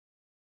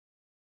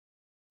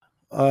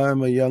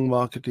I'm a young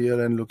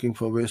marketeer and looking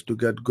for ways to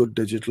get good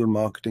digital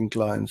marketing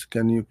clients.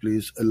 Can you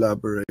please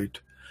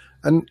elaborate?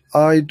 And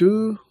I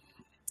do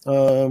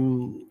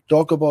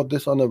talk about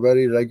this on a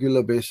very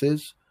regular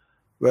basis.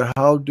 Where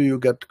how do you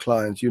get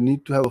clients? You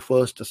need to have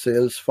first a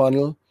sales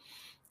funnel,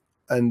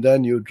 and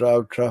then you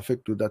drive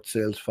traffic to that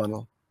sales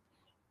funnel.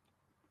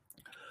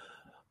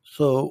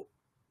 So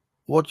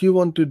what you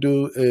want to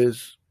do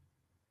is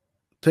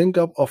think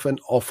up of an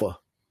offer.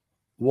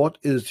 What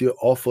is your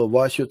offer?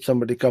 Why should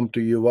somebody come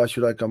to you? Why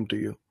should I come to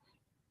you?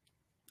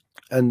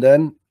 And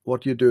then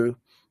what you do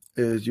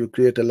is you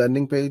create a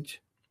landing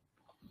page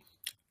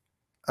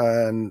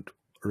and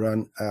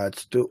run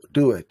ads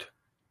to it.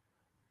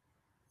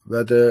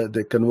 Whether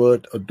they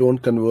convert or don't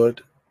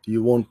convert,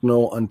 you won't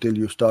know until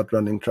you start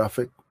running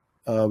traffic,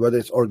 whether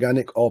it's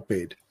organic or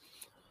paid.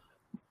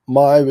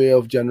 My way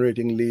of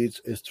generating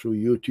leads is through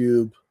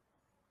YouTube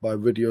by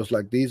videos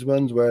like these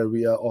ones, where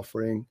we are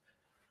offering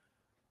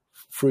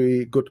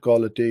free, good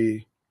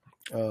quality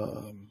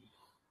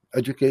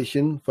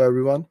education for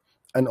everyone,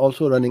 and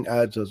also running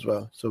ads as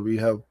well. So we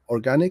have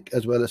organic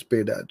as well as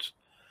paid ads,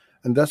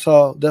 and that's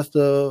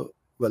the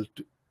well.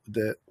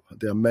 There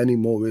are many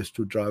more ways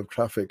to drive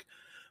traffic,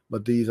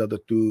 but these are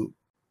the two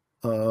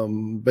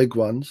big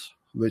ones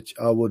which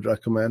I would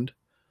recommend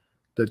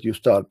that you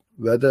start.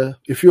 Whether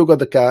if you got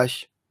the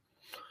cash,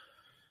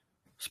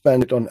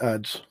 spend it on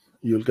ads.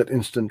 You'll get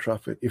instant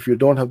traffic. If you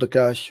don't have the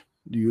cash,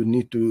 you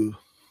need to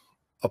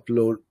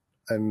upload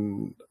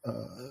and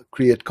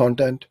create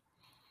content,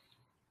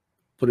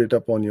 put it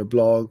up on your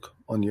blog,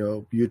 on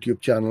your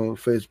YouTube channel,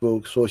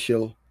 Facebook,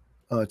 social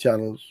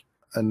channels,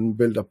 and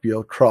build up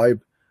your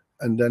tribe,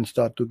 and then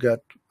start to get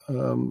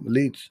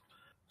leads.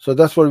 So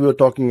that's what we were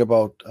talking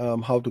about,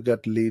 how to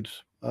get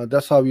leads.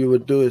 That's how you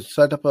would do is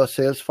set up a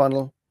sales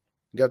funnel,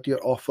 get your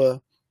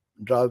offer,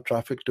 drive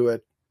traffic to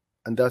it,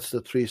 and that's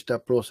the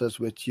 3-step process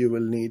which you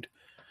will need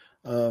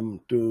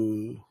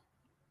to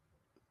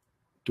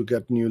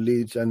get new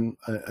leads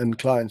and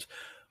clients.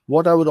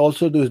 What I would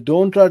also do is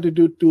don't try to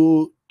do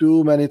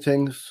too many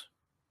things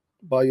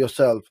by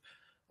yourself.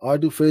 I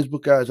do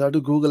Facebook ads, I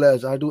do Google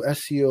ads, I do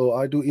SEO,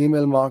 I do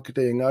email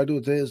marketing, I do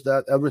this,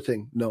 that,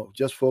 everything. No,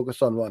 just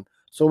focus on one.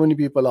 So many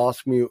people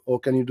ask me, oh,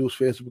 can you do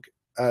Facebook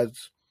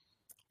ads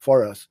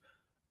for us?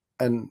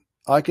 And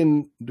I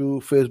can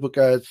do Facebook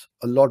ads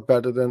a lot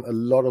better than a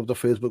lot of the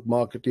Facebook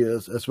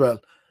marketeers as well.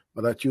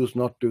 But I choose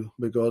not to,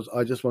 because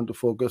I just want to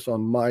focus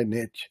on my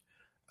niche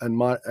and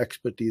my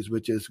expertise,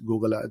 which is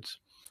Google ads.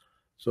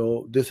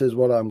 So this is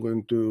what I'm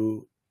going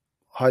to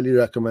highly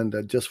recommend,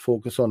 that just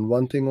focus on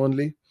one thing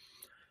only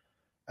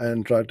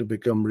and try to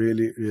become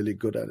really, really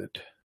good at it.